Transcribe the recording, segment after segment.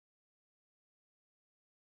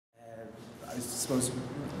I suppose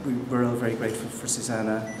we're all very grateful for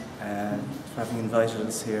Susanna for having invited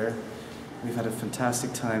us here. We've had a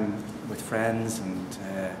fantastic time with friends and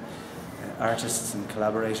artists and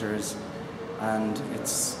collaborators, and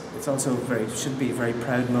it's also should be a very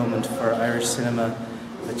proud moment for Irish cinema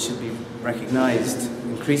that should be recognised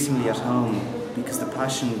increasingly at home, because the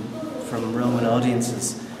passion from Roman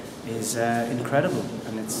audiences is incredible,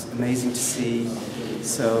 and it's amazing to see.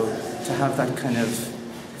 So to have that kind of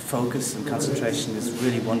focus and concentration is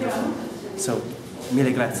really wonderful. So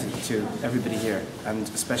mille grazie to everybody here, and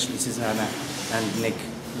especially Susanna and Nick,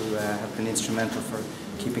 who have been instrumental for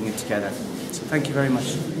keeping it together. So thank you very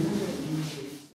much.